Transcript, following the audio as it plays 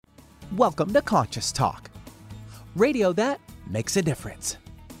Welcome to Conscious Talk, radio that makes a difference.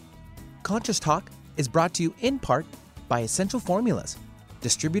 Conscious Talk is brought to you in part by Essential Formulas,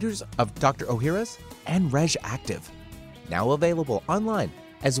 distributors of Dr. Ohhira's and Reg Active, now available online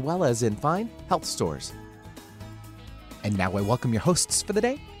as well as in fine health stores. And now I welcome your hosts for the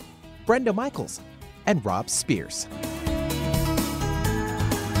day, Brenda Michaels and Rob Spears.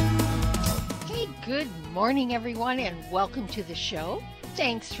 Hey, good morning, everyone, and welcome to the show.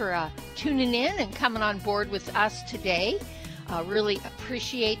 Thanks for tuning in and coming on board with us today. Really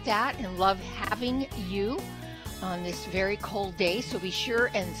appreciate that and love having you on this very cold day. So be sure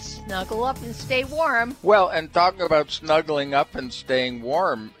and snuggle up and stay warm. Well, and talking about snuggling up and staying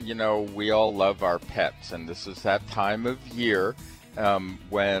warm, you know, we all love our pets, and this is that time of year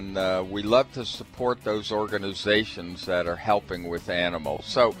when we love to support those organizations that are helping with animals.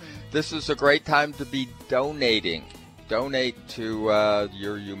 So this is a great time to be donating. Donate to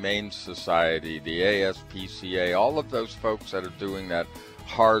your Humane Society, the ASPCA, all of those folks that are doing that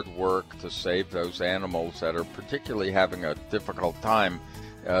hard work to save those animals that are particularly having a difficult time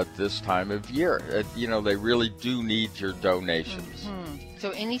at this time of year. You know, they really do need your donations.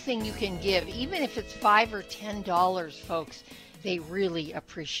 So anything you can give, even if it's $5 or $10, folks, they really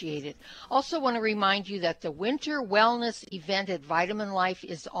appreciate it. Also want to remind you that the winter wellness event at Vitamin Life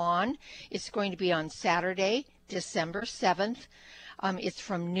is on. It's going to be on Saturday, December 7th. It's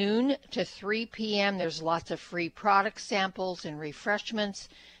from noon to 3 p.m. There's lots of free product samples and refreshments.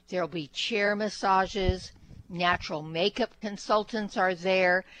 There'll be chair massages. Natural makeup consultants are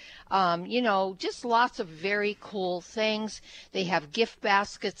there. You know, just lots of very cool things. They have gift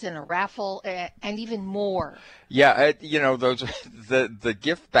baskets and a raffle and even more. Yeah, you know, those the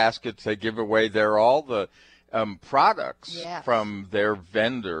gift baskets they give away, they're all the products from their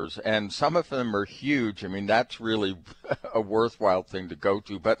vendors, and some of them are huge. I mean, that's really a worthwhile thing to go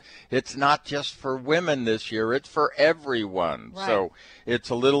to, but it's not just for women this year, it's for everyone. Right. So it's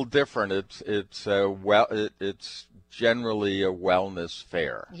a little different. It's generally a wellness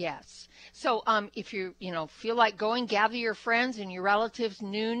fair. Yes. So if you feel like going, gather your friends and your relatives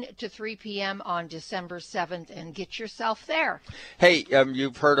noon to 3 p.m. on December 7th and get yourself there. Hey,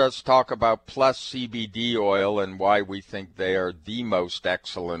 you've heard us talk about Plus CBD oil and why we think they are the most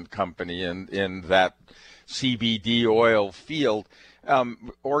excellent company in that CBD oil field.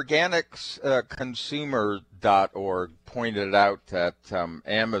 Organicsconsumer.org pointed out that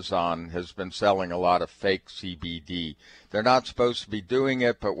Amazon has been selling a lot of fake CBD. They're not supposed to be doing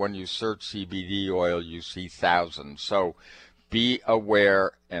it, but when you search CBD oil, you see thousands. So be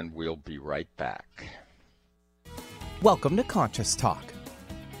aware, and we'll be right back. Welcome to Conscious Talk,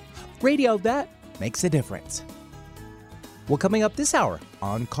 radio that makes a difference. Well, coming up this hour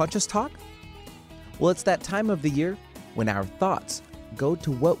on Conscious Talk, well, it's that time of the year when our thoughts go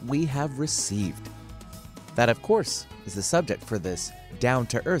to what we have received. That, of course, is the subject for this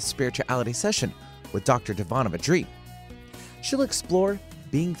down-to-earth spirituality session with Dr. Devana Madri. She'll explore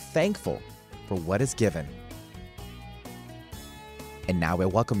being thankful for what is given. And now I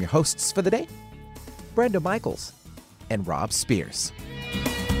welcome your hosts for the day, Brenda Michaels and Rob Spears.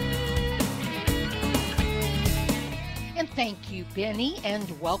 And thank you, Benny,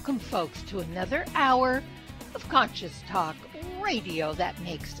 and welcome, folks, to another hour of Conscious Talk, radio that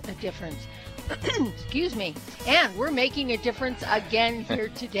makes a difference. Excuse me. And we're making a difference again here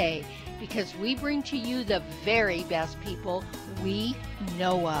today because we bring to you the very best people we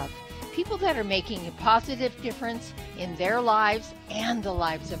know of. People that are making a positive difference in their lives and the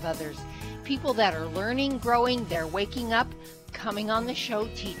lives of others. People that are learning, growing, they're waking up, coming on the show,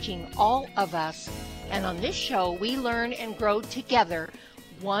 teaching all of us. And on this show, we learn and grow together,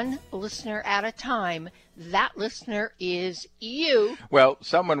 one listener at a time. That listener is you. Well,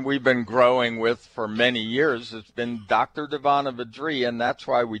 someone we've been growing with for many years has been Dr. Devana Madri, and that's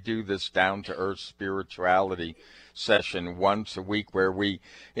why we do this down-to-earth spirituality session once a week where we,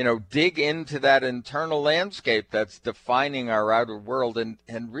 dig into that internal landscape that's defining our outer world and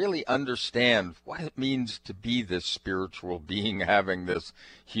really understand what it means to be this spiritual being having this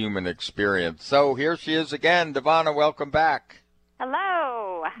human experience. So here she is again. Devana, welcome back.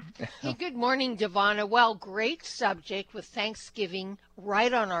 Hello. Hey, good morning, Devana. Well, great subject with Thanksgiving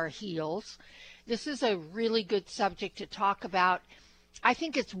right on our heels. This is a really good subject to talk about. I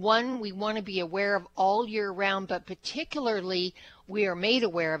think it's one we want to be aware of all year round, but particularly we are made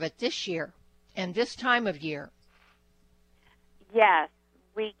aware of it this year and this time of year. Yes,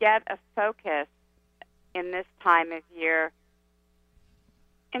 we get a focus in this time of year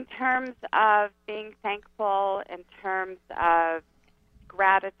in terms of being thankful, in terms of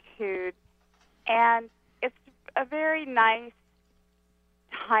gratitude, and it's a very nice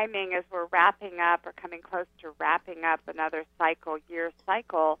timing as we're wrapping up or coming close to wrapping up another cycle, year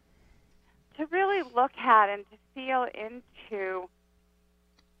cycle, to really look at and to feel into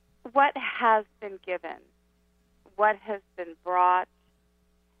what has been given, what has been brought,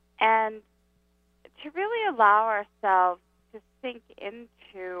 and to really allow ourselves to sink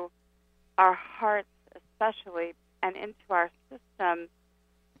into our hearts especially and into our system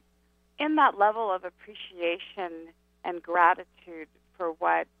in that level of appreciation and gratitude for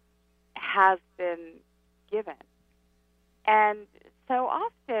what has been given. And so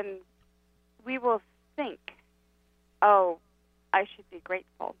often we will think, oh, I should be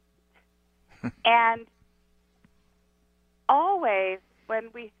grateful. And always when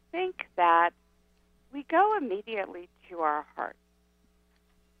we think that, we go immediately to our heart,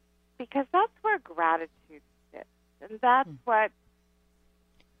 because that's where gratitude sits. And that's what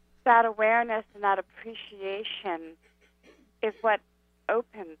that awareness and that appreciation is what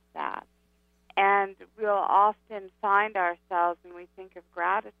opens that. And we'll often find ourselves, when we think of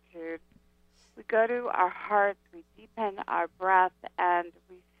gratitude, we go to our hearts, we deepen our breath, and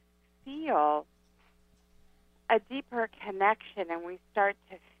we feel a deeper connection, and we start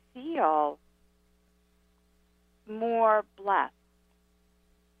to feel more blessed.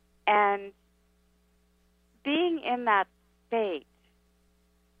 And being in that state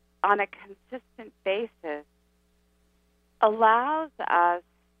on a consistent basis allows us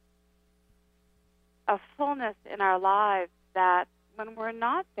a fullness in our lives that when we're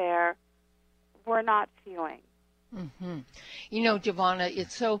not there, we're not feeling. Mm-hmm. You know, Giovanna,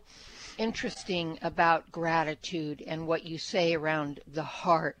 it's so interesting about gratitude and what you say around the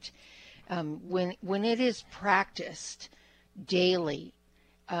heart. When it is practiced daily,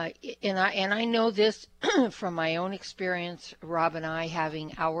 and I know this from my own experience, Rob and I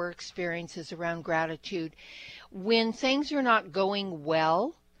having our experiences around gratitude. When things are not going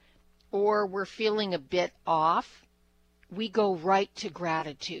well or we're feeling a bit off, we go right to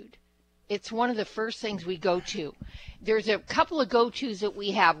gratitude. It's one of the first things we go to. There's a couple of go-tos that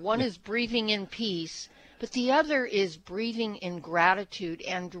we have. One is breathing in peace, but the other is breathing in gratitude.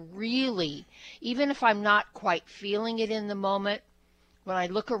 And really, even if I'm not quite feeling it in the moment, when I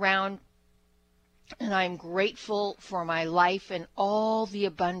look around and I'm grateful for my life and all the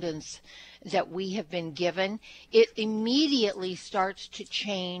abundance that we have been given, it immediately starts to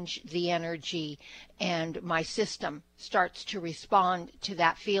change the energy, and my system starts to respond to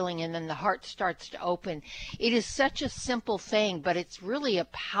that feeling, and then the heart starts to open. It is such a simple thing, but it's really a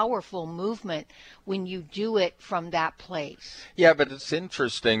powerful movement when you do it from that place. Yeah, but it's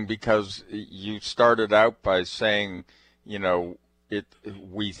interesting because you started out by saying, you know,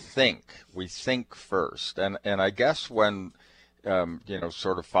 we think first, and I guess when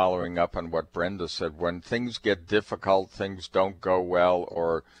sort of following up on what Brenda said, when things get difficult, things don't go well,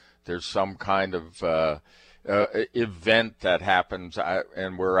 or there's some kind of event that happens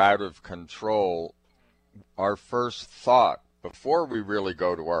and we're out of control, our first thought, before we really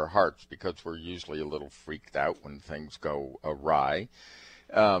go to our hearts, because we're usually a little freaked out when things go awry,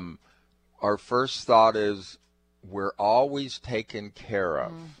 our first thought is, we're always taken care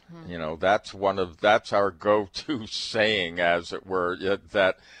of. Mm-hmm. You know, that's our go-to saying, as it were,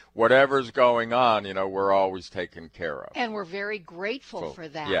 that whatever's going on, you know, we're always taken care of. And we're very grateful for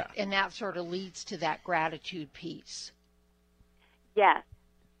that. Yeah. And that sort of leads to that gratitude piece. Yes.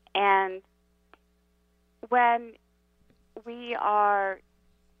 And when we are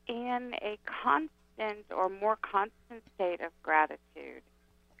in a constant or more constant state of gratitude,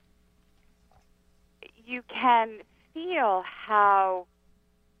 you can feel how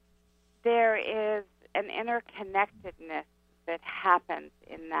there is an interconnectedness that happens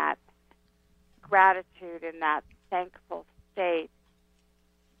in that gratitude, in that thankful state,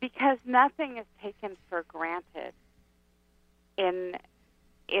 because nothing is taken for granted in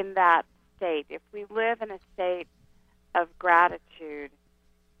that state. If we live in a state of gratitude,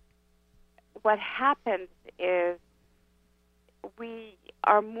 what happens is we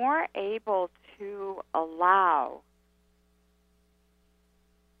are more able to allow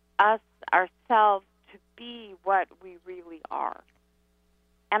ourselves to be what we really are.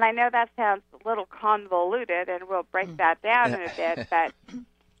 And I know that sounds a little convoluted, and we'll break that down in a bit, but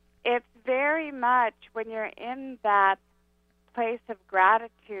it's very much when you're in that place of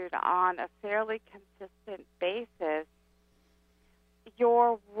gratitude on a fairly consistent basis,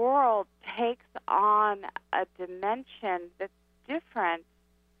 your world takes on a dimension that's different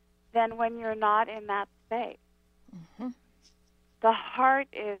than when you're not in that space. Mm-hmm. The heart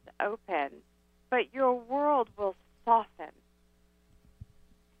is open, but your world will soften.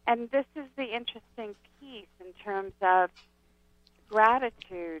 And this is the interesting piece in terms of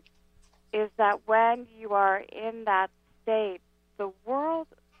gratitude is that when you are in that state, the world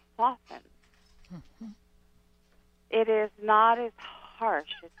softens. Mm-hmm. It is not as harsh.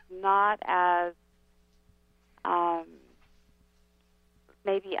 It's not as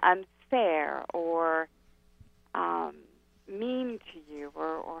maybe unfair or mean to you,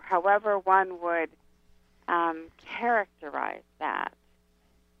 or however one would characterize that.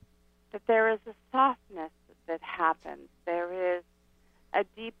 That there is a softness that happens. There is a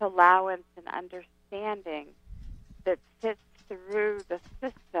deep allowance and understanding that sits through the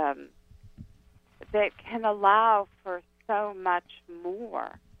system that can allow for so much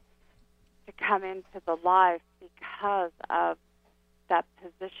more to come into the life because of that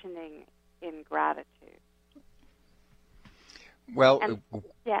positioning in gratitude. Well,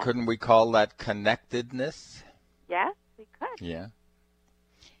 yes. Couldn't we call that connectedness? Yes, we could. Yeah.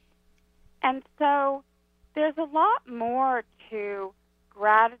 And so there's a lot more to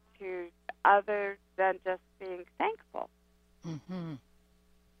gratitude other than just being thankful. Mm-hmm.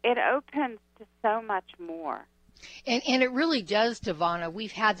 It opens to so much more. And it really does, Devana.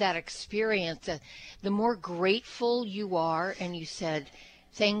 We've had that experience. The more grateful you are, and you said,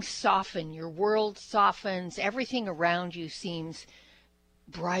 things soften, your world softens, everything around you seems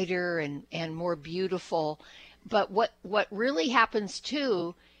brighter and more beautiful. But what really happens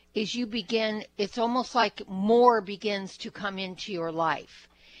too is you begin, it's almost like more begins to come into your life.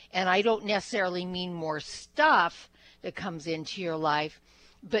 And I don't necessarily mean more stuff that comes into your life,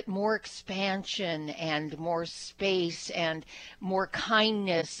 but more expansion and more space and more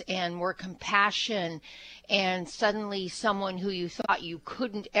kindness and more compassion. And suddenly someone who you thought you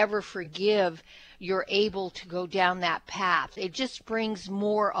couldn't ever forgive, you're able to go down that path. It just brings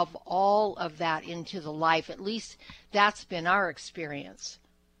more of all of that into the life. At least that's been our experience.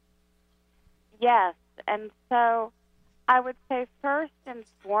 Yes, and so I would say first and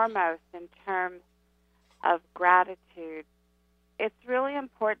foremost in terms of gratitude, it's really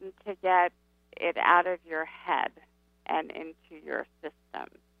important to get it out of your head and into your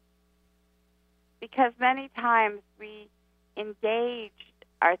system. Because many times we engage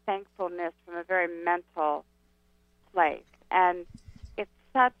our thankfulness from a very mental place. And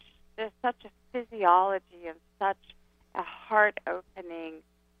there's such a physiology and such a heart-opening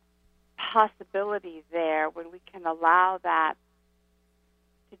possibility there when we can allow that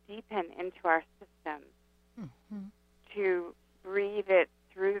to deepen into our system, mm-hmm. to breathe it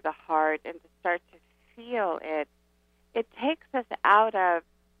through the heart and to start to feel it. It takes us out of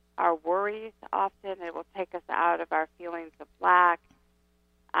our worries often. It will take us out of our feelings of lack,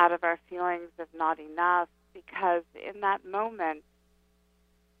 out of our feelings of not enough, because in that moment,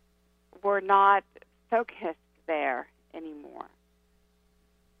 we're not focused there anymore.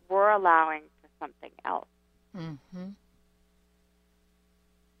 We're allowing for something else. Mm-hmm.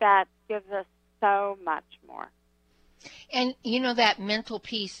 That gives us so much more. And, that mental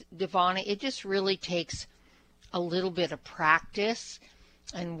piece, Devana, it just really takes a little bit of practice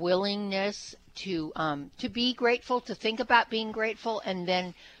and willingness to be grateful, to think about being grateful, and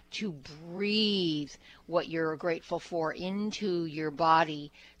then to breathe what you're grateful for into your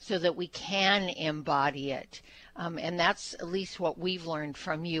body so that we can embody it. And that's at least what we've learned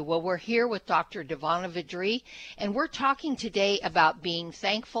from you. Well, we're here with Dr. Devana Vidri, and we're talking today about being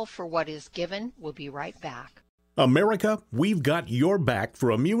thankful for what is given. We'll be right back. America, we've got your back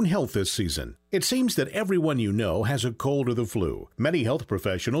for immune health this season. It seems that everyone you know has a cold or the flu. Many health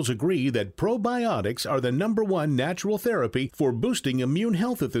professionals agree that probiotics are the #1 natural therapy for boosting immune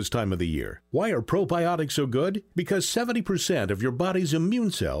health at this time of the year. Why are probiotics so good? Because 70% of your body's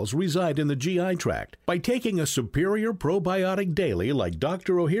immune cells reside in the GI tract. By taking a superior probiotic daily like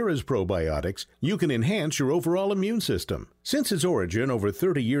Dr. Ohhira's probiotics, you can enhance your overall immune system. Since its origin over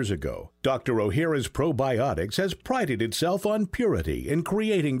 30 years ago, Dr. Ohhira's probiotics has prided itself on purity in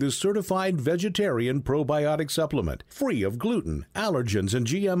creating the certified vegetarian probiotic supplement, free of gluten, allergens, and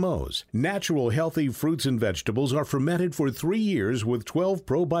GMOs. Natural healthy fruits and vegetables are fermented for 3 years with 12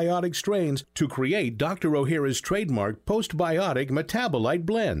 probiotic strains to create Dr. Ohhira's trademark postbiotic metabolite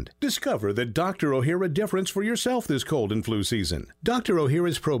blend. Discover the Dr. Ohhira difference for yourself this cold and flu season. Dr.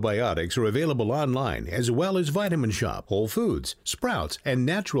 Ohhira's probiotics are available online as well as Vitamin Shop, Whole Foods, Sprouts, and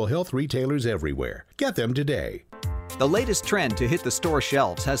natural health retailers everywhere. Get them today. The latest trend to hit the store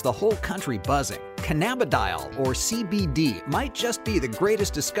shelves has the whole country buzzing. Cannabidiol, or CBD, might just be the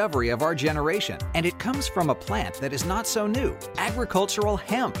greatest discovery of our generation, and it comes from a plant that is not so new, agricultural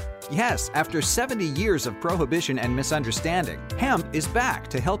hemp. Yes, after 70 years of prohibition and misunderstanding, hemp is back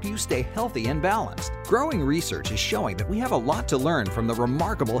to help you stay healthy and balanced. Growing research is showing that we have a lot to learn from the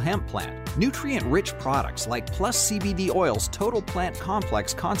remarkable hemp plant. Nutrient-rich products like Plus CBD Oil's Total Plant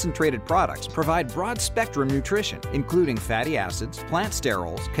Complex concentrated products provide broad-spectrum nutrition, including fatty acids, plant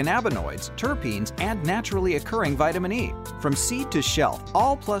sterols, cannabinoids, terpenes, and naturally occurring vitamin E. From seed to shelf,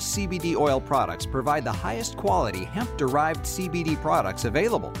 all Plus CBD Oil products provide the highest quality hemp-derived CBD products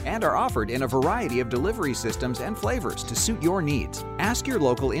available and are offered in a variety of delivery systems and flavors to suit your needs. Ask your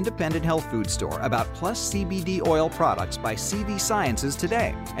local independent health food store about Plus CBD Oil products by CV Sciences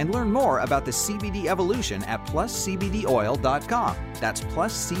today and learn more about the CBD evolution at pluscbdoil.com. That's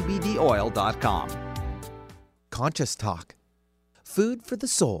pluscbdoil.com. Conscious Talk. Food for the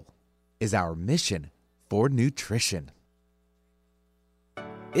soul is our mission for nutrition.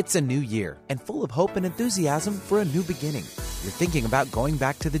 It's a new year and full of hope and enthusiasm for a new beginning. You're thinking about going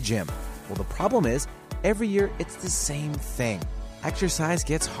back to the gym. Well, the problem is, every year it's the same thing. Exercise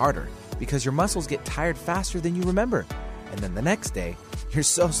gets harder because your muscles get tired faster than you remember. And then the next day, you're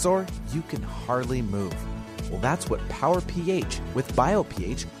so sore you can hardly move. Well, that's what Power pH with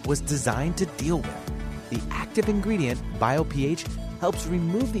BioPH was designed to deal with. The active ingredient, BioPH, helps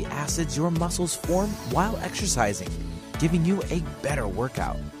remove the acids your muscles form while exercising, giving you a better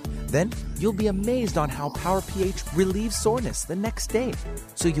workout. Then you'll be amazed on how Power pH relieves soreness the next day,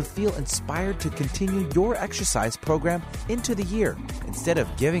 so you feel inspired to continue your exercise program into the year instead of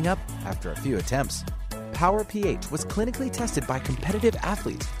giving up after a few attempts. Power pH was clinically tested by competitive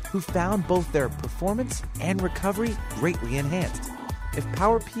athletes who found both their performance and recovery greatly enhanced. If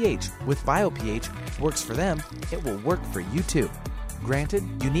Power pH with BioPH works for them, it will work for you too. Granted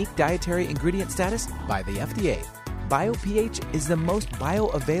unique dietary ingredient status by the FDA. BioPH is the most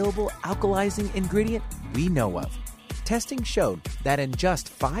bioavailable alkalizing ingredient we know of. Testing showed that in just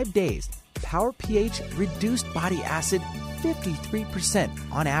 5 days, Power pH reduced body acid 53%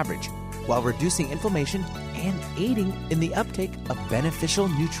 on average, while reducing inflammation and aiding in the uptake of beneficial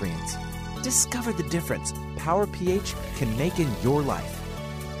nutrients. Discover the difference Power pH can make in your life.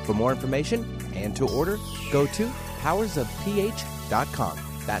 For more information and to order, go to powersofph.com.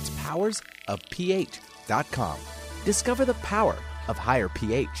 That's powersofph.com. Discover the power of higher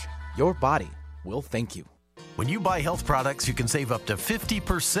pH. Your body will thank you. When you buy health products, you can save up to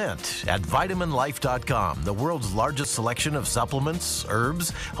 50% at VitaminLife.com, the world's largest selection of supplements,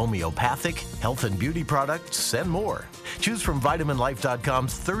 herbs, homeopathic, health and beauty products, and more. Choose from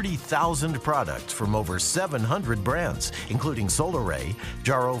VitaminLife.com's 30,000 products from over 700 brands, including Solaray,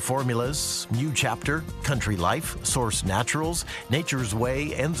 Jarrow Formulas, New Chapter, Country Life, Source Naturals, Nature's Way,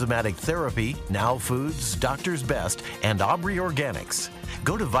 Enzymatic Therapy, Now Foods, Doctor's Best, and Aubrey Organics.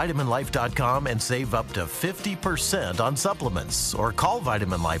 Go to VitaminLife.com and save up to 50% on supplements, or call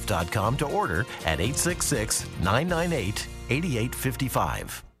VitaminLife.com to order at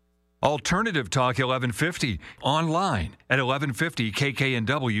 866-998-8855. Alternative Talk 1150, online at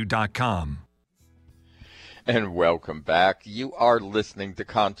 1150kknw.com. And welcome back. You are listening to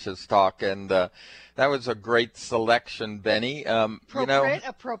Conscious Talk, and that was a great selection, Benny.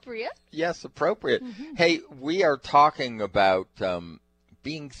 Appropriate. Yes, appropriate. Mm-hmm. Hey, we are talking about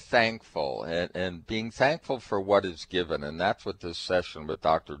being thankful and being thankful for what is given, and that's what this session with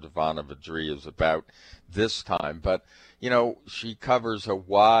Dr. Devana Vadri is about this time. But she covers a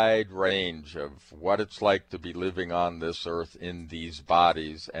wide range of what it's like to be living on this earth in these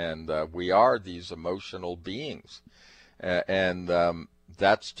bodies, and we are these emotional beings, and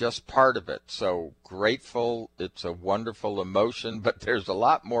that's just part of it. So grateful, it's a wonderful emotion, but there's a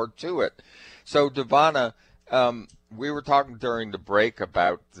lot more to it. So Devana, we were talking during the break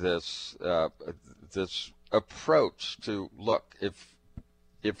about this this approach to look, if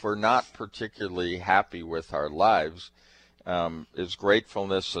we're not particularly happy with our lives, is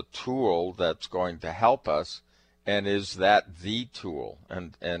gratefulness a tool that's going to help us, and is that the tool,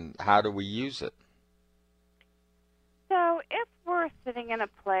 and how do we use it? So if we're sitting in a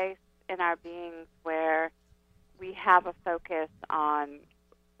place in our beings where we have a focus on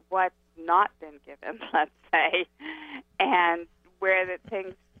what's not been given, let's say, and where the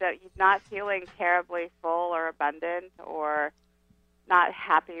things that you're not feeling terribly full or abundant, or not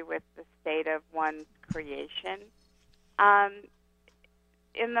happy with the state of one's creation,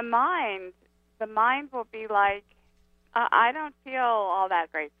 in the mind will be like, I don't feel all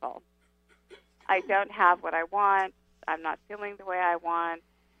that grateful. I don't have what I want. I'm not feeling the way I want.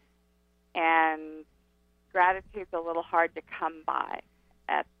 And gratitude's a little hard to come by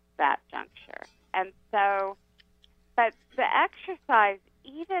at that juncture. And so, but the exercise,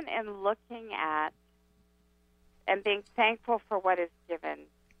 even in looking at and being thankful for what is given,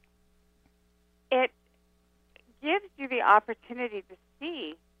 it gives you the opportunity to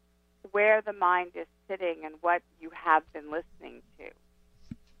see where the mind is sitting and what you have been listening to.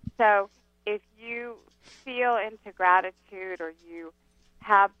 So if you feel into gratitude, or you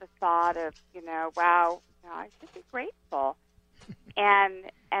have the thought of, wow, I should be grateful, and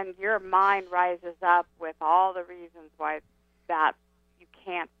your mind rises up with all the reasons why that you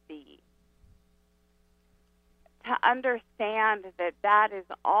can't be, to understand that that is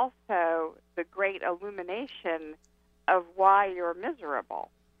also the great illumination of why you're miserable.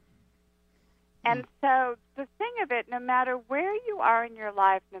 And so the thing of it, no matter where you are in your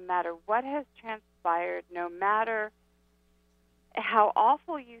life, no matter what has transpired, no matter how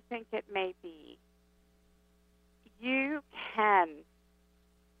awful you think it may be, you can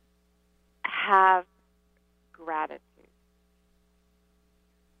have gratitude.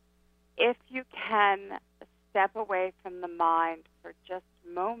 If you can step away from the mind for just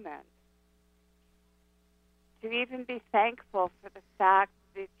a moment, to even be thankful for the fact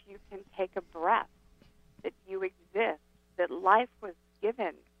that you can take a breath, that you exist, that life was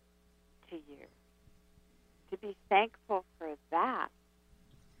given to you. To be thankful for that.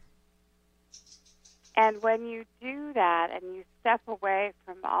 And when you do that and you step away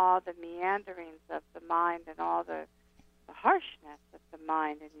from all the meanderings of the mind and all the harshness of the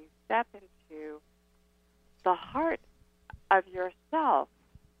mind, and you step into the heart of yourself,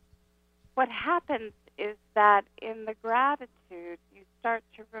 what happens is that in the gratitude, you start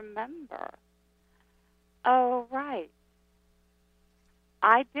to remember, oh, right,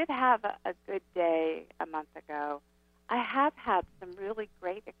 I did have a good day a month ago. I have had some really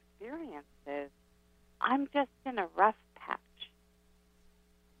great experiences. I'm just in a rough patch.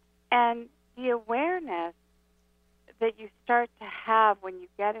 And the awareness that you start to have when you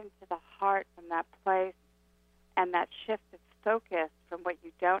get into the heart from that place, and that shift of focus from what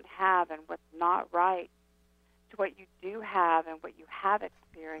you don't have and what's not right to what you do have and what you have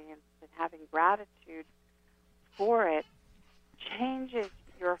experienced, and having gratitude for it, changes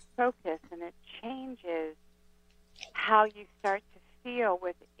your focus, and it changes how you start to feel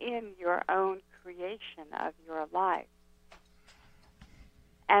within your own creation of your life.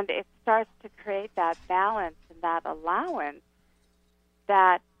 And it starts to create that balance and that allowance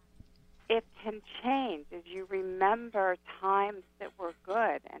that it can change as you remember times that were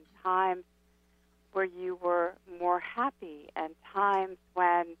good, and times where you were more happy, and times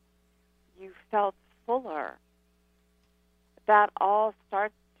when you felt fuller. That all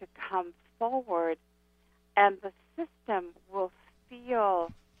starts to come forward, and the system will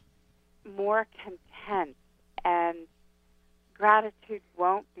feel more content, and gratitude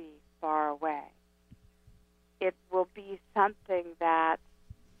won't be far away. It will be something that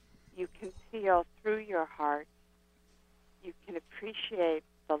you can feel through your heart. You can appreciate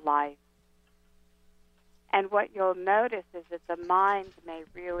the life. And what you'll notice is that the mind may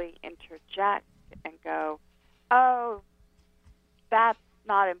really interject and go, oh, that's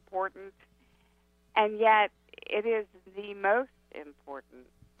not important. And yet it is the most important.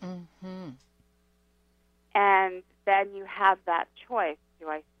 Mm-hmm. And then you have that choice. Do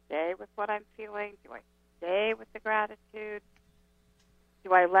I stay with what I'm feeling? Do I stay with the gratitude?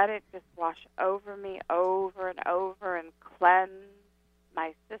 Do I let it just wash over me over and over and cleanse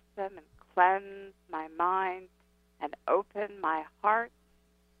my system and cleanse my mind and open my heart?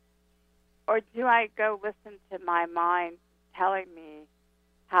 Or do I go listen to my mind telling me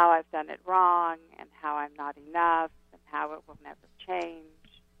how I've done it wrong and how I'm not enough and how it will never change?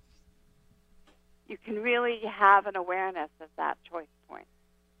 You can really have an awareness of that choice point.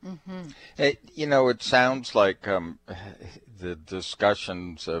 Mm-hmm. Hey, it sounds like the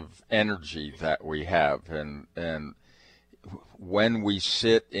discussions of energy that we have, and when we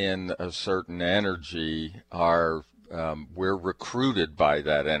sit in a certain energy, we're recruited by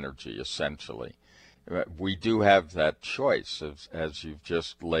that energy, essentially. We do have that choice, as you've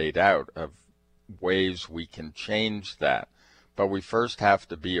just laid out, of ways we can change that. But we first have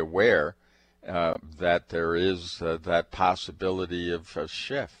to be aware that there is that possibility of a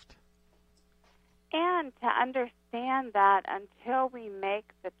shift. And to understand that until we make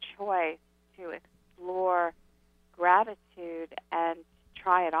the choice to explore gratitude and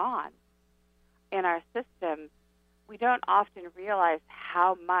try it on in our systems, we don't often realize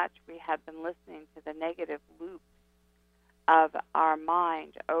how much we have been listening to the negative loops of our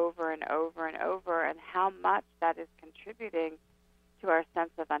mind over and over and over, and how much that is contributing to our sense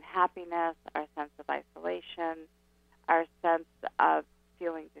of unhappiness, our sense of isolation, our sense of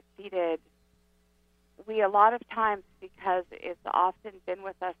feeling defeated. We, a lot of times, because it's often been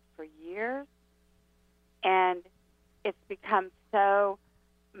with us for years, and it's become so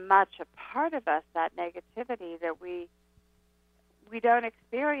much a part of us, that negativity, that we we don't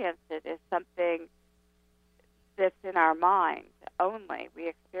experience it as something that's in our mind only. We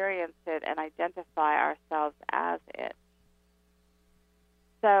experience it and identify ourselves as it.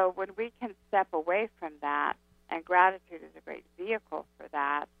 So when we can step away from that, and gratitude is a great vehicle for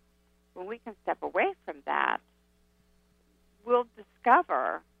that, when we can step away from that, we'll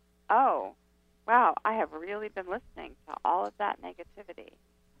discover, oh, wow, I have really been listening to all of that negativity.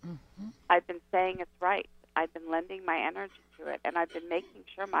 Mm-hmm. I've been saying it's right. I've been lending my energy to it, and I've been making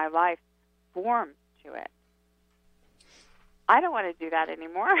sure my life forms to it. I don't want to do that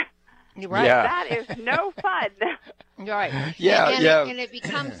anymore. Right. Yeah. That is no fun. Right. Yeah, And it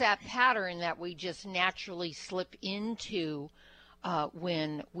becomes that pattern that we just naturally slip into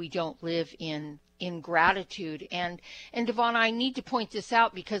when we don't live in gratitude. And Devon, I need to point this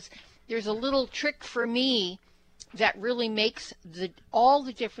out because there's a little trick for me that really makes all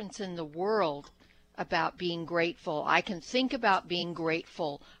the difference in the world about being grateful. I can think about being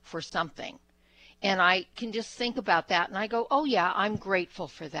grateful for something, and I can just think about that, and I go, oh, yeah, I'm grateful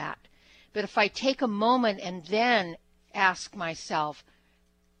for that. But if I take a moment and then ask myself,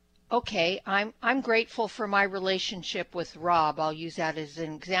 okay, I'm grateful for my relationship with Rob. I'll use that as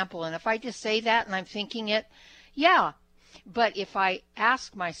an example. And if I just say that and I'm thinking it, yeah. But if I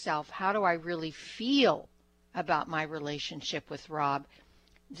ask myself, how do I really feel about my relationship with Rob,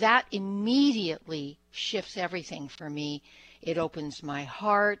 that immediately shifts everything for me. It opens my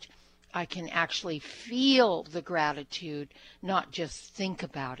heart. I can actually feel the gratitude, not just think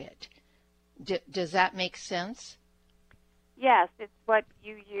about it. Does that make sense? Yes, it's what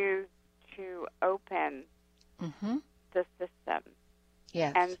you use to open the system.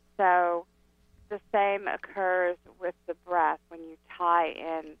 Yes. And so the same occurs with the breath when you tie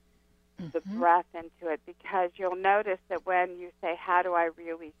in the breath into it, because you'll notice that when you say, how do I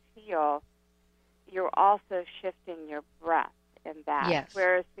really feel, you're also shifting your breath in that. Yes.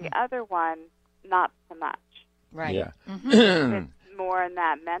 Whereas the other one, not so much. Right. Yeah. It's more in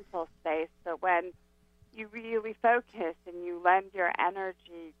that mental space. So when you really focus and you lend your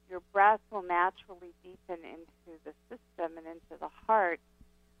energy, your breath will naturally deepen into the system and into the heart,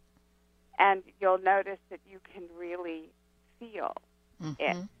 and you'll notice that you can really feel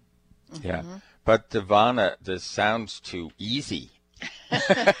it. Yeah. But Devana, this sounds too easy.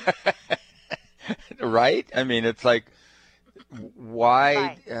 Right? I mean, it's like,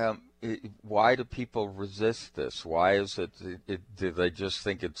 why do people resist this? Why is it, do they just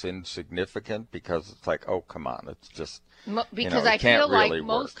think it's insignificant? Because it's like, oh, come on, it's just, because I I feel really like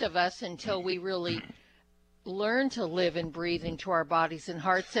most of us, until we really learn to live and breathe into our bodies and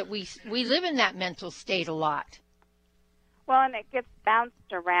hearts, that we live in that mental state a lot. Well, and it gets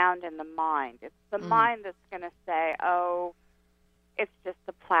bounced around in the mind. It's the mind that's going to say, oh, it's just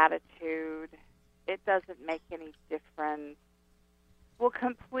a platitude. It doesn't make any difference. We'll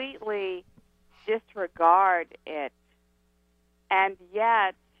completely disregard it. And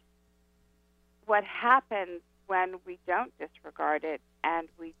yet, what happens when we don't disregard it and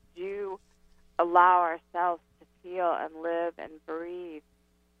we do allow ourselves to feel and live and breathe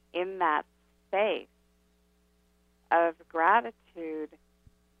in that space of gratitude,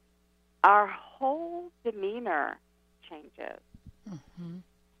 our whole demeanor changes.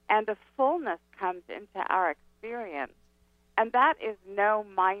 And a fullness comes into our experience. And that is no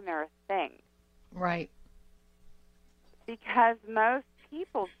minor thing. Right. Because most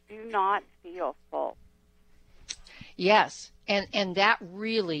people do not feel full. Yes. And that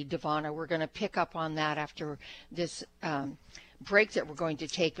really, Devana, we're going to pick up on that after this break that we're going to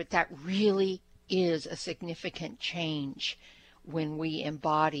take, but that really is a significant change when we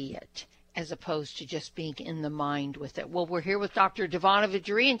embody it, as opposed to just being in the mind with it. Well, we're here with Dr. Devana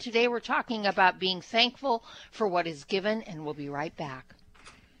Vidri, and today we're talking about being thankful for what is given, and we'll be right back.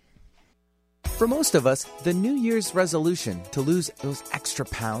 For most of us, the New Year's resolution to lose those extra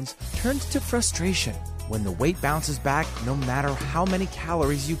pounds turns to frustration when the weight bounces back no matter how many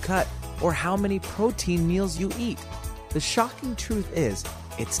calories you cut or how many protein meals you eat. The shocking truth is,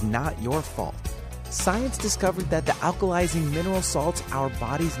 it's not your fault. Science discovered that the alkalizing mineral salts our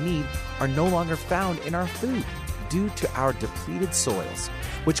bodies need are no longer found in our food due to our depleted soils,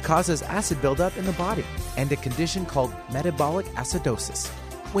 which causes acid buildup in the body and a condition called metabolic acidosis.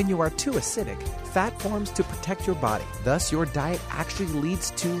 When you are too acidic, fat forms to protect your body. Thus, your diet actually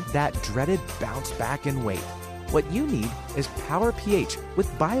leads to that dreaded bounce back in weight. What you need is Power pH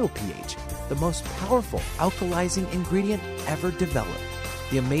with BioPH, the most powerful alkalizing ingredient ever developed.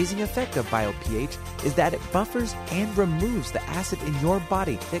 The amazing effect of BioPH is that it buffers and removes the acid in your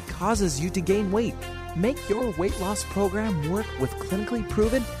body that causes you to gain weight. Make your weight loss program work with clinically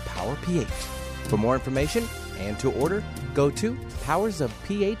proven Power pH. For more information And to order, go to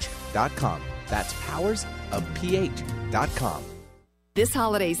powersofph.com. That's powersofph.com. This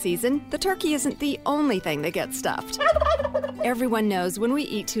holiday season, the turkey isn't the only thing that gets stuffed. Everyone knows when we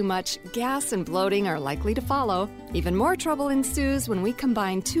eat too much, gas and bloating are likely to follow. Even more trouble ensues when we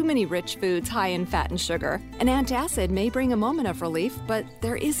combine too many rich foods high in fat and sugar. An antacid may bring a moment of relief, but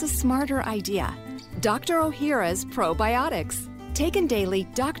there is a smarter idea. Dr. Ohhira's Probiotics. Taken daily,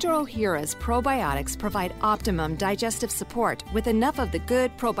 Dr. Ohhira's probiotics provide optimum digestive support with enough of the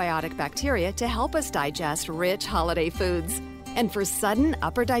good probiotic bacteria to help us digest rich holiday foods. And for sudden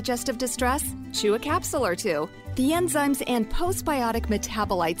upper digestive distress, chew a capsule or two. The enzymes and postbiotic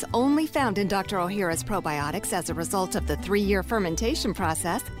metabolites only found in Dr. Ohhira's probiotics as a result of the 3-year fermentation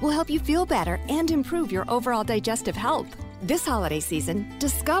process will help you feel better and improve your overall digestive health. This holiday season,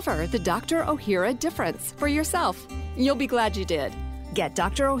 discover the Dr. Ohhira difference for yourself. You'll be glad you did. Get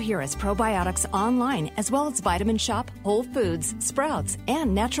Dr. Ohhira's probiotics online, as well as Vitamin Shoppe, Whole Foods, Sprouts,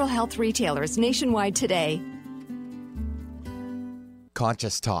 and natural health retailers nationwide today.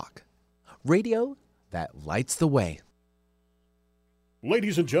 Conscious Talk, radio that lights the way.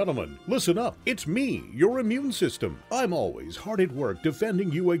 Ladies and gentlemen, listen up. It's me, your immune system. I'm always hard at work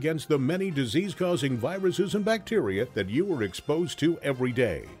defending you against the many disease-causing viruses and bacteria that you are exposed to every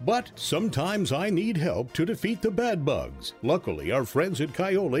day. But sometimes I need help to defeat the bad bugs. Luckily, our friends at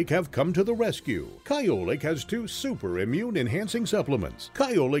Kyolic have come to the rescue. Kyolic has 2 super immune-enhancing supplements,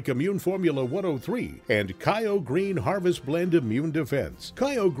 Kyolic Immune Formula 103 and Kyo Green Harvest Blend Immune Defense.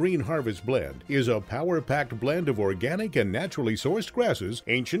 Kyo Green Harvest Blend is a power-packed blend of organic and naturally sourced grasses,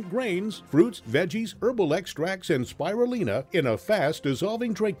 ancient grains, fruits, veggies, herbal extracts, and spirulina in a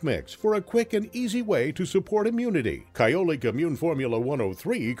fast-dissolving drink mix for a quick and easy way to support immunity. Kyolic Immune Formula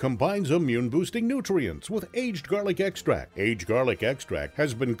 103 combines immune-boosting nutrients with aged garlic extract. Aged garlic extract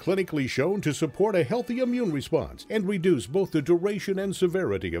has been clinically shown to support a healthy immune response and reduce both the duration and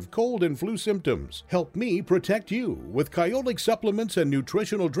severity of cold and flu symptoms. Help me protect you with Kyolic supplements and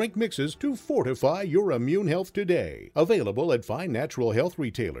nutritional drink mixes to fortify your immune health today. Available at fine natural health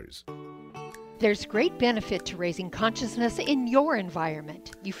retailers. There's great benefit to raising consciousness in your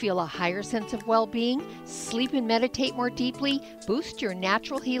environment. You feel a higher sense of well-being, sleep and meditate more deeply, boost your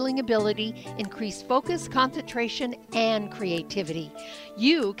natural healing ability, increase focus, concentration, and creativity.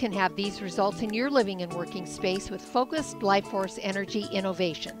 You can have these results in your living and working space with Focused Life Force Energy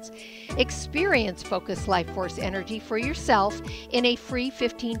Innovations. Experience Focused Life Force Energy for yourself in a free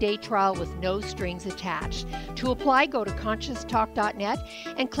 15-day trial with no strings attached. To apply, go to ConsciousTalk.net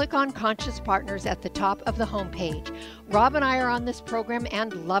and click on Conscious Partners at the top of the homepage. Rob and I are on this program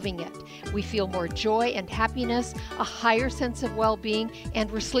and loving it. We feel more joy and happiness, a higher sense of well-being, and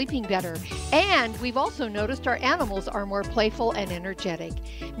we're sleeping better. And we've also noticed our animals are more playful and energetic.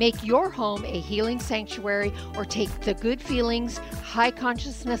 Make your home a healing sanctuary or take the good feelings, high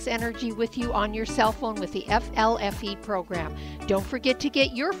consciousness energy with you on your cell phone with the FLFE program. Don't forget to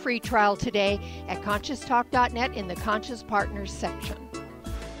get your free trial today at ConsciousTalk.net in the Conscious Partners section.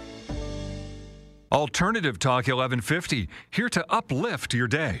 Alternative Talk 1150, here to uplift your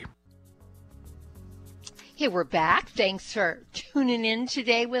day. Hey, we're back. Thanks for tuning in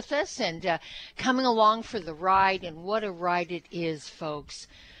today with us and coming along for the ride. And what a ride it is, folks.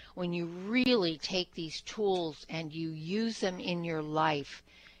 When you really take these tools and you use them in your life,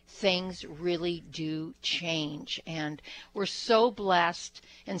 things really do change. And we're so blessed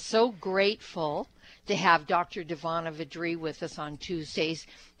and so grateful to have Dr. Devana Vidri with us on Tuesdays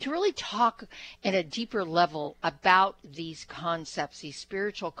to really talk at a deeper level about these concepts, these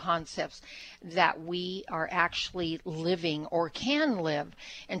spiritual concepts that we are actually living or can live.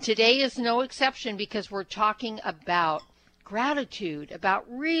 And today is no exception because we're talking about gratitude, about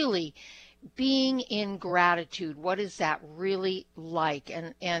really being in gratitude. What is that really like?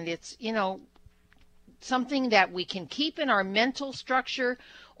 And it's, something that we can keep in our mental structure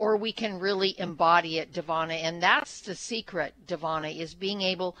or we can really embody it, Devana. And that's the secret, Devana, is being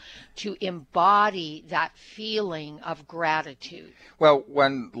able to embody that feeling of gratitude. Well,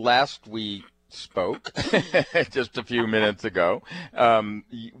 when last we spoke, just a few minutes ago,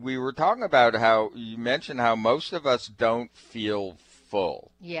 we were talking about how you mentioned how most of us don't feel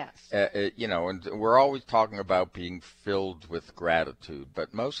full. Yes. And we're always talking about being filled with gratitude,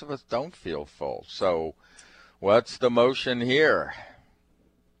 but most of us don't feel full. So what's the motion here?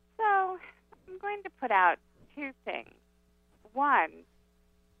 So I'm going to put out 2 things. One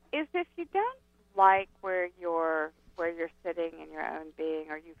is if you don't like where you're sitting in your own being,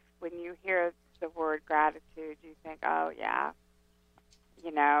 or when you hear the word gratitude, you think, oh yeah,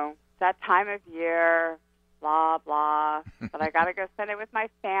 that time of year, blah blah, but I got to go spend it with my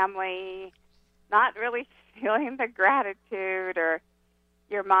family. not really feeling the gratitude, or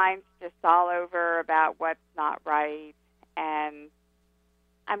your mind's just all over about what's not right. And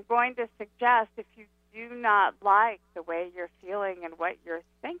I'm going to suggest, if you do not like the way you're feeling and what you're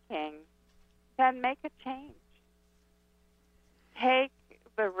thinking, then make a change. Take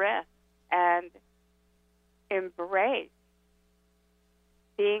the risk and embrace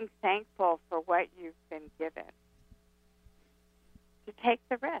being thankful for what you've been given. To take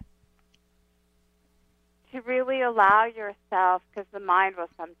the risk. To really allow yourself, because the mind will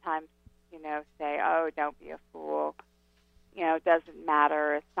sometimes, say, oh, don't be a fool. It doesn't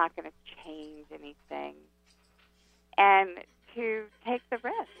matter. It's not going to change anything. And to take the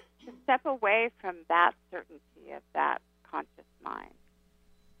risk, to step away from that certainty of that conscious mind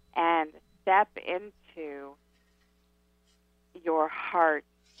and step into your heart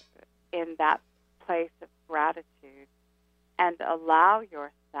in that place of gratitude and allow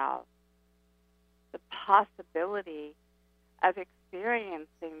yourself the possibility of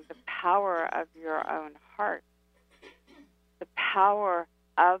experiencing the power of your own heart, the power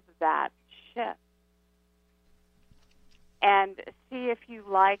of that shift, and see if you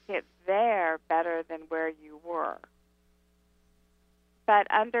like it there better than where you were. But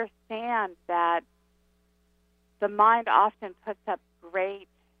understand that the mind often puts up great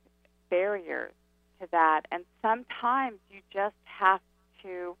barriers to that, and sometimes you just have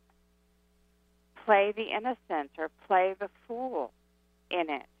to play the innocent or play the fool in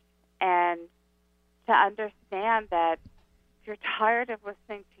it, and to understand that if you're tired of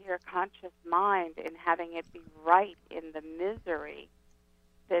listening to your conscious mind and having it be right in the misery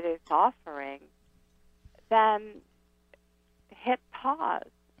that it's offering, then hit pause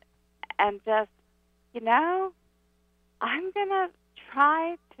and just, I'm going to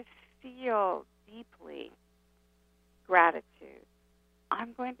try to feel deeply gratitude.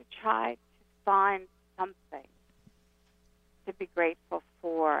 I'm going to try to find something to be grateful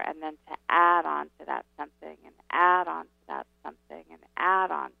for, and then to add on to that something, and add on to that something, and add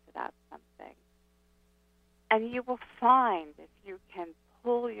on to that something. And you will find, if you can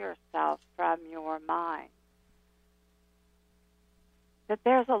pull yourself from your mind, that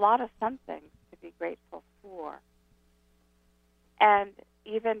there's a lot of something to be grateful for. And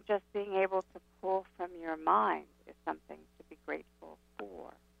even just being able to pull from your mind is something to be grateful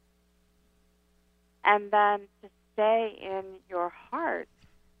for. And then to stay in your heart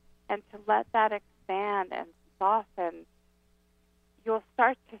and to let that expand and soften, you'll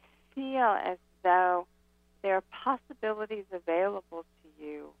start to feel as though there are possibilities available to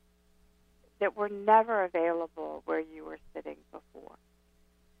you that were never available where you were sitting before.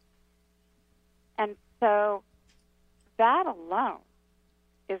 And so that alone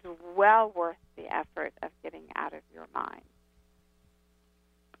is well worth the effort of getting out of your mind.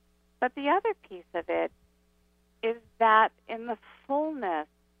 But the other piece of it is that in the fullness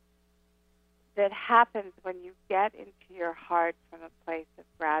that happens when you get into your heart from a place of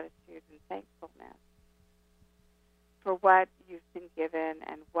gratitude and thankfulness for what you've been given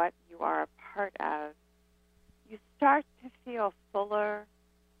and what you are a part of, you start to feel fuller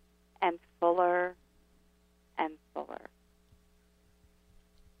and fuller and fuller.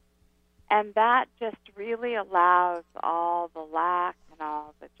 And that just really allows all the lack and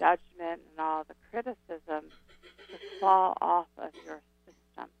all the judgment and all the criticism to fall off of your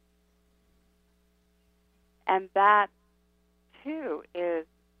system. And that, too, is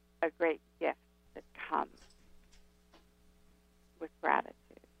a great gift that comes with gratitude.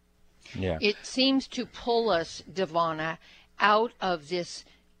 Yeah. It seems to pull us, Devana, out of this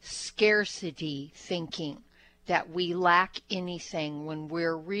scarcity thinking that we lack anything. When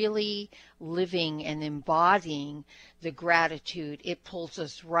we're really living and embodying the gratitude, it pulls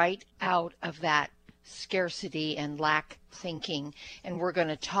us right out of that scarcity and lack thinking. And we're going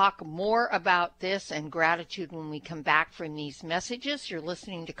to talk more about this and gratitude when we come back from these messages. You're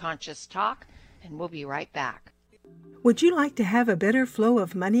listening to Conscious Talk, and we'll be right back. Would you like to have a better flow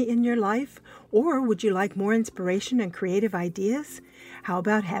of money in your life? Or would you like more inspiration and creative ideas? How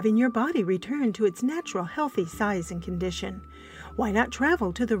about having your body return to its natural healthy size and condition? Why not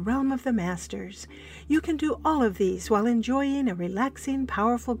travel to the realm of the masters? You can do all of these while enjoying a relaxing,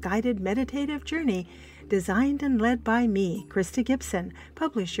 powerful, guided meditative journey designed and led by me, Krista Gibson,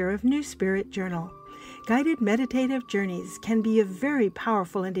 publisher of New Spirit Journal. Guided meditative journeys can be a very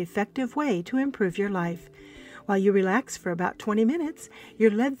powerful and effective way to improve your life. While you relax for about 20 minutes,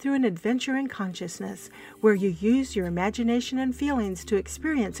 you're led through an adventure in consciousness where you use your imagination and feelings to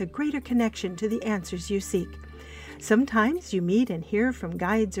experience a greater connection to the answers you seek. Sometimes you meet and hear from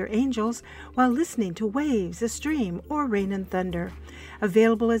guides or angels while listening to waves, a stream, or rain and thunder.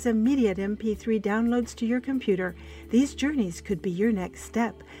 Available as immediate MP3 downloads to your computer, these journeys could be your next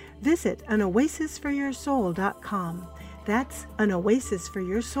step. Visit anoasisforyoursoul.com. That's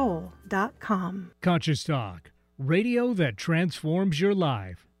anoasisforyoursoul.com. Conscious Talk, radio that transforms your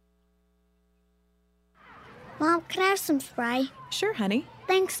life. Mom, can I have some spray? Sure, honey.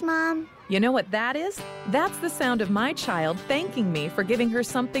 Thanks, Mom. You know what that is? That's the sound of my child thanking me for giving her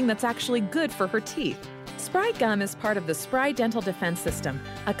something that's actually good for her teeth. Spry Gum is part of the Spry Dental Defense System,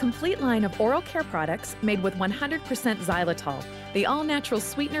 a complete line of oral care products made with 100% xylitol, the all-natural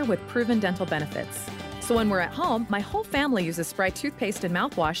sweetener with proven dental benefits. So when we're at home, my whole family uses Spry toothpaste and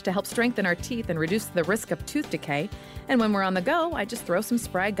mouthwash to help strengthen our teeth and reduce the risk of tooth decay. And when we're on the go, I just throw some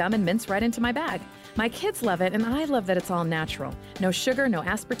Spry Gum and mints right into my bag. My kids love it, and I love that it's all natural. No sugar, no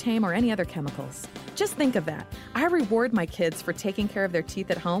aspartame, or any other chemicals. Just think of that. I reward my kids for taking care of their teeth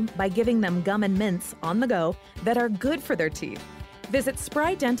at home by giving them gum and mints on the go that are good for their teeth. Visit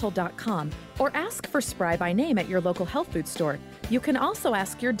sprydental.com or ask for Spry by name at your local health food store. You can also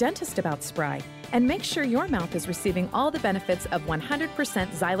ask your dentist about Spry and make sure your mouth is receiving all the benefits of 100%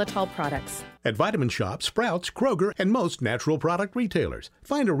 xylitol products. At Vitamin Shoppe, Sprouts, Kroger, and most natural product retailers.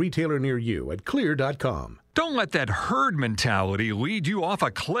 Find a retailer near you at clear.com. Don't let that herd mentality lead you off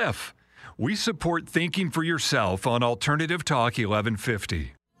a cliff. We support thinking for yourself on Alternative Talk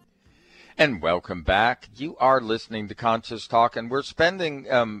 1150. And welcome back. You are listening to Conscious Talk, and we're spending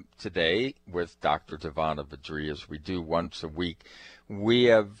today with Dr. Devana Badri, as we do once a week. We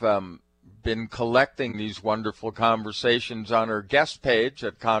have been collecting these wonderful conversations on our guest page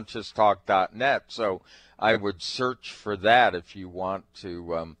at conscioustalk.net, so I would search for that if you want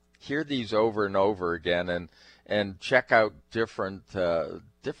to hear these over and over again and check out different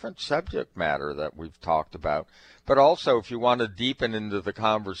subject matter that we've talked about. But also, if you want to deepen into the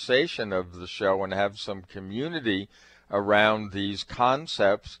conversation of the show and have some community around these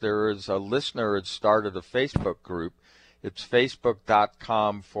concepts, there is a listener who started a Facebook group. It's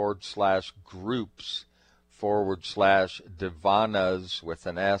facebook.com/groups/Devanas with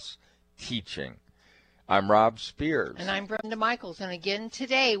an S teaching. I'm Rob Spears. And I'm Brenda Michaels. And again,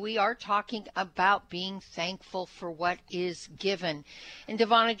 today we are talking about being thankful for what is given. And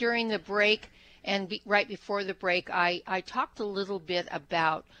Devana, during the break and right before the break, I talked a little bit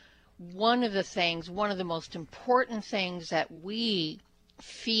about one of the most important things that we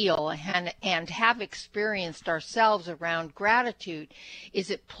feel and have experienced ourselves around gratitude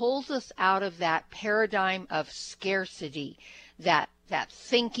is it pulls us out of that paradigm of scarcity, that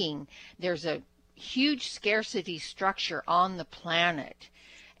thinking. There's a huge scarcity structure on the planet,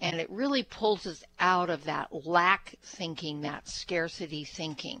 and it really pulls us out of that lack thinking, that scarcity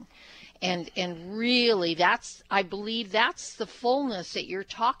thinking. And really, I believe that's the fullness that you're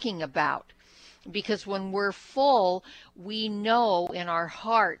talking about. Because when we're full, we know in our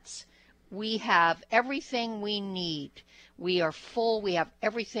hearts we have everything we need. We are full, we have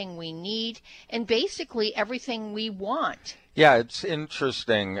everything we need, and basically everything we want. Yeah, it's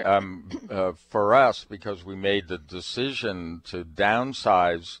interesting for us because we made the decision to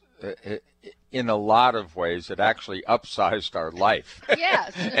downsize. In a lot of ways, it actually upsized our life.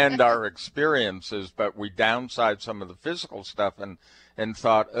 Yes. And our experiences, but we downsized some of the physical stuff and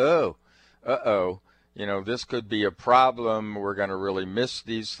thought, this could be a problem. We're going to really miss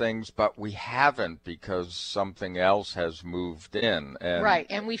these things, but we haven't because something else has moved in. Right,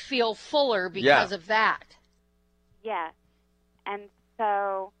 and we feel fuller because of that. Yes, and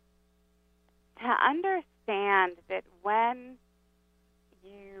so to understand that when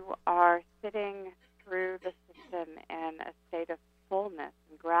you are sitting through the system in a state of fullness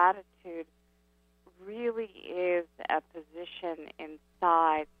and gratitude really is a position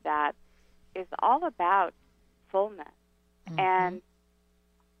inside that is all about fullness. Mm-hmm. And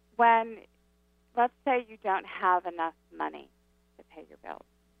when, let's say you don't have enough money to pay your bills,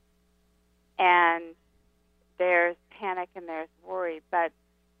 and there's panic and there's worry, but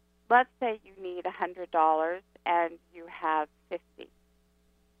let's say you need $100 and you have $50.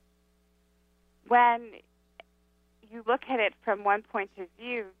 When you look at it from one point of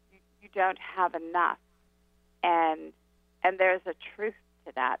view, you don't have enough, and there's a truth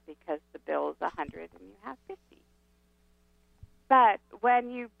to that because the bill is $100 and you have $50. But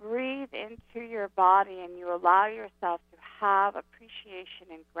when you breathe into your body and you allow yourself to have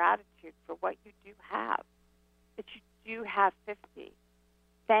appreciation and gratitude for what you do have, that you do have 50.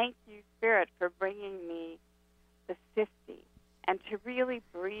 Thank you, Spirit, for bringing me the 50. And to really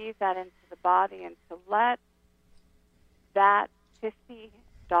breathe that into the body and to let that $50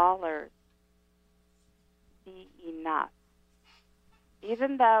 be enough.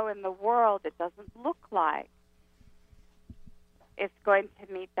 Even though in the world it doesn't look like it's going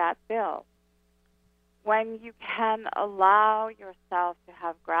to meet that bill. When you can allow yourself to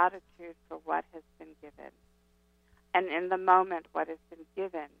have gratitude for what has been given, and in the moment what has been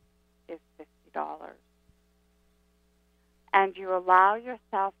given is $50, and you allow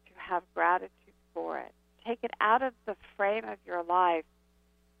yourself to have gratitude for it, take it out of the frame of your life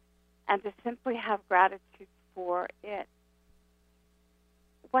and to simply have gratitude for it,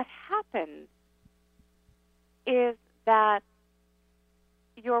 what happens is that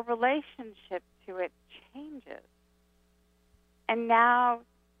your relationship to it changes. And now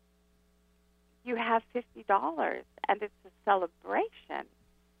you have $50, and it's a celebration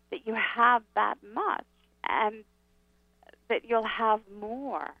that you have that much and that you'll have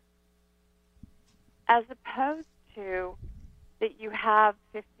more, as opposed to that you have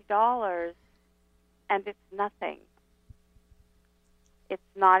 $50 and it's nothing. It's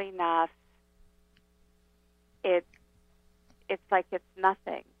not enough. It's like it's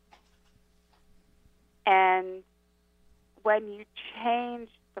nothing. And when you change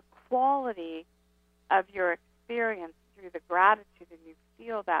the quality of your experience through the gratitude and you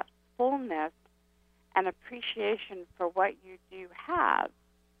feel that fullness and appreciation for what you do have,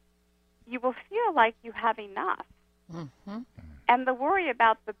 you will feel like you have enough. Mm-hmm. And the worry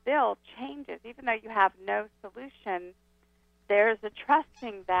about the bill changes. Even though you have no solution, there's a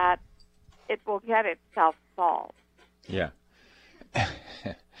trusting that it will get itself solved. Yeah.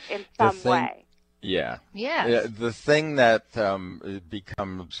 In some way. Yeah. Yes. The thing that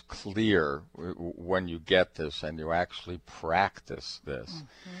becomes clear when you get this and you actually practice this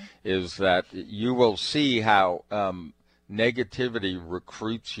is that you will see how negativity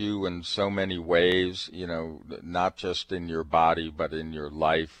recruits you in so many ways, not just in your body, but in your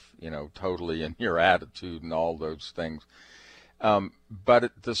life, totally in your attitude and all those things.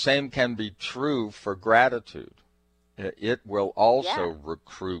 But the same can be true for gratitude. It will also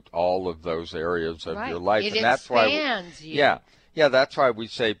recruit all of those areas of your life. It and that's expands you. Yeah, that's why we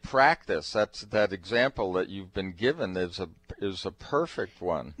say practice. That's that example that you've been given is a perfect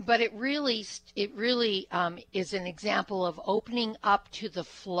one. But it really is an example of opening up to the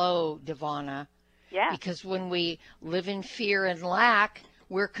flow, Devana. Yeah. Because when we live in fear and lack,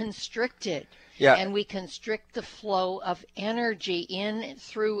 we're constricted. Yeah. And we constrict the flow of energy in,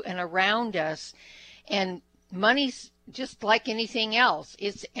 through, and around us. And money's just like anything else.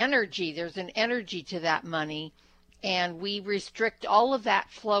 It's energy. There's an energy to that money. And we restrict all of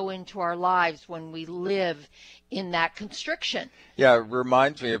that flow into our lives when we live in that constriction. Yeah, it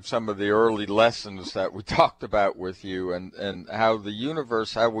reminds me of some of the early lessons that we talked about with you and how the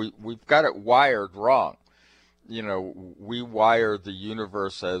universe, how we've got it wired wrong. We wire the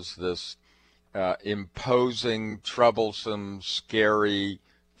universe as this imposing, troublesome, scary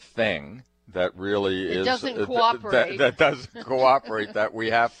thing that really it doesn't cooperate. That doesn't cooperate, that we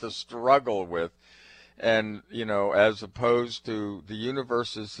have to struggle with. And, as opposed to the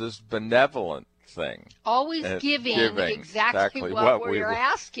universe is this benevolent thing. Always giving exactly what we're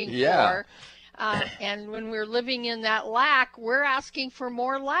asking for. And when we're living in that lack, we're asking for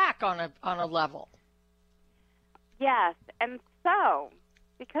more lack on a level. Yes, and so,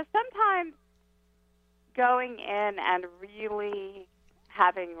 because sometimes going in and really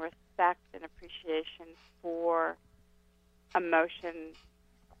having respect and appreciation for emotion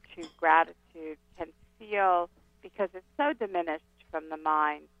to gratitude can feel, because it's so diminished from the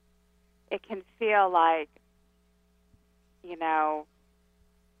mind, it can feel like,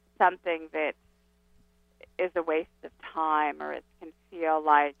 something that is a waste of time, or it can feel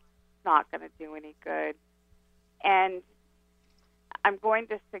like it's not going to do any good. And I'm going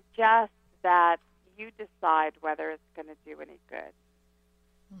to suggest that you decide whether it's going to do any good.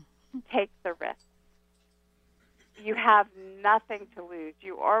 Take the risk. You have nothing to lose.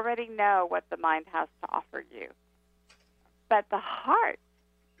 You already know what the mind has to offer you. But the heart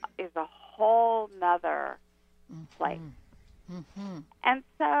is a whole nother place. Mm-hmm. And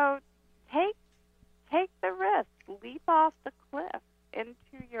so take the risk. Leap off the cliff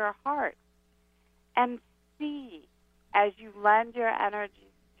into your heart and see, as you lend your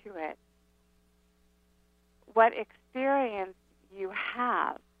energies to it, what experience you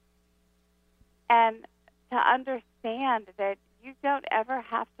have. And to understand that you don't ever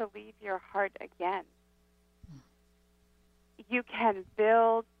have to leave your heart again. You can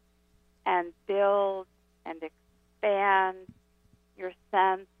build and expand your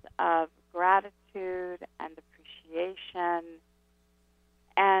sense of gratitude and appreciation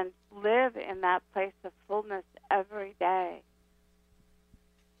and live in that place of fullness every day.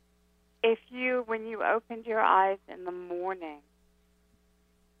 when you opened your eyes in the morning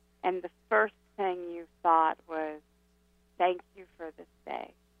and the first thing you thought was, thank you for this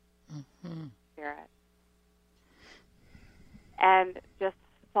day, Spirit, and just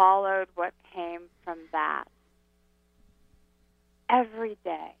followed what came from that, every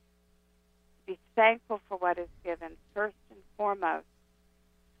day, be thankful for what is given, first and foremost,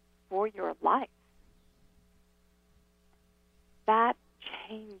 for your life. That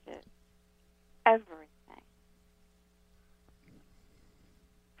changes everything.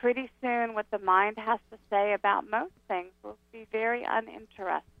 Pretty soon, what the mind has to say about most things will be very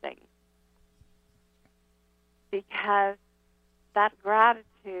uninteresting, because that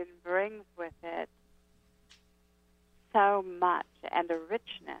gratitude brings with it so much, and a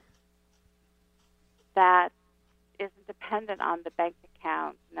richness that isn't dependent on the bank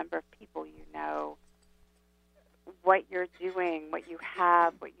account, number of people you know, what you're doing, what you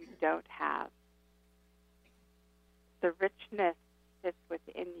have, what you don't have. The richness sits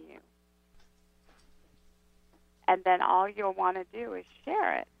within you. And then all you'll want to do is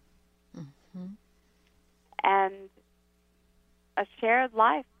share it. And a shared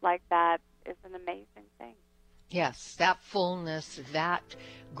life like that is an amazing thing. Yes, that fullness, that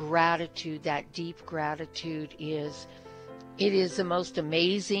gratitude, that deep gratitude it is the most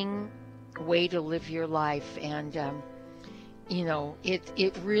amazing way to live your life. And,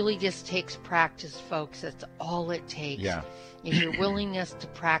 it really just takes practice, folks. That's all it takes. Yeah. Is your willingness to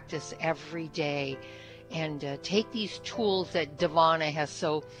practice every day and take these tools that Devana has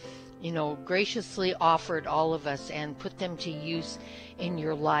so, graciously offered all of us and put them to use in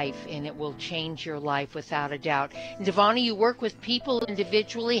your life, and it will change your life without a doubt. And Devana, you work with people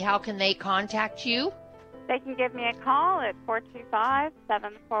individually. How can they contact you? They can give me a call at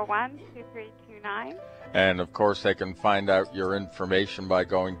 425-741-2329. And, of course, they can find out your information by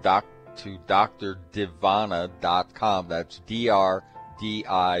going to drdivana.com. That's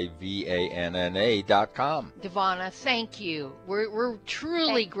DRDIVANNA.com. Devana, thank you. We're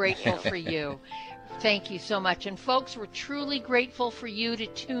truly grateful for you. Thank you so much. And, folks, we're truly grateful for you to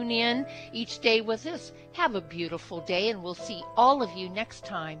tune in each day with us. Have a beautiful day, and we'll see all of you next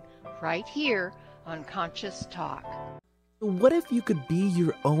time right here on Conscious Talk. What if you could be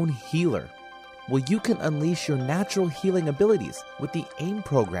your own healer? Well, you can unleash your natural healing abilities with the AIM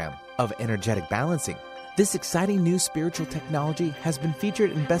program of energetic balancing. This exciting new spiritual technology has been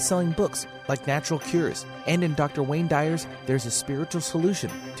featured in best-selling books like Natural Cures, and in Dr. Wayne Dyer's There's a Spiritual Solution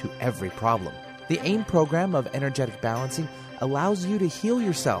to Every Problem. The AIM program of energetic balancing allows you to heal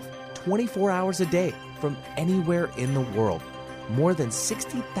yourself 24 hours a day from anywhere in the world. More than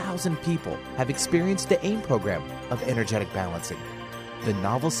 60,000 people have experienced the AIM program of energetic balancing. The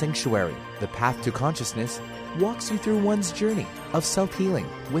novel Sanctuary, The Path to Consciousness, walks you through one's journey of self-healing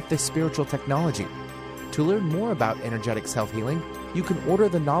with this spiritual technology. To learn more about energetic self-healing, you can order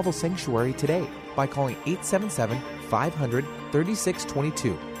the novel Sanctuary today by calling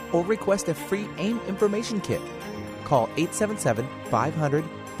 877-500-3622 or request a free AIM information kit. Call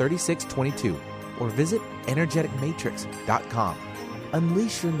 877-500-3622 or visit energeticmatrix.com.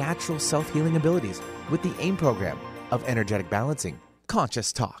 Unleash your natural self-healing abilities with the AIM program of energetic balancing.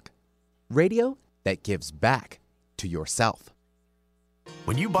 Conscious Talk, radio that gives back to yourself.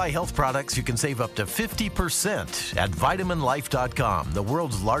 When you buy health products, you can save up to 50% at VitaminLife.com, the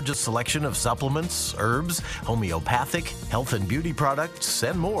world's largest selection of supplements, herbs, homeopathic, health and beauty products,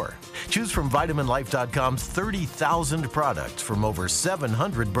 and more. Choose from VitaminLife.com's 30,000 products from over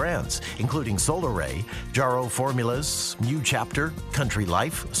 700 brands, including Solaray, Jarrow Formulas, New Chapter, Country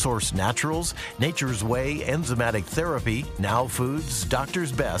Life, Source Naturals, Nature's Way, Enzymatic Therapy, Now Foods,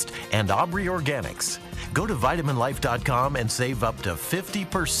 Doctor's Best, and Aubrey Organics. Go to VitaminLife.com and save up to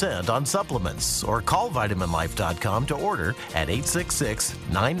 50% on supplements, or call VitaminLife.com to order at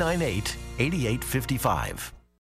 866-998-8855.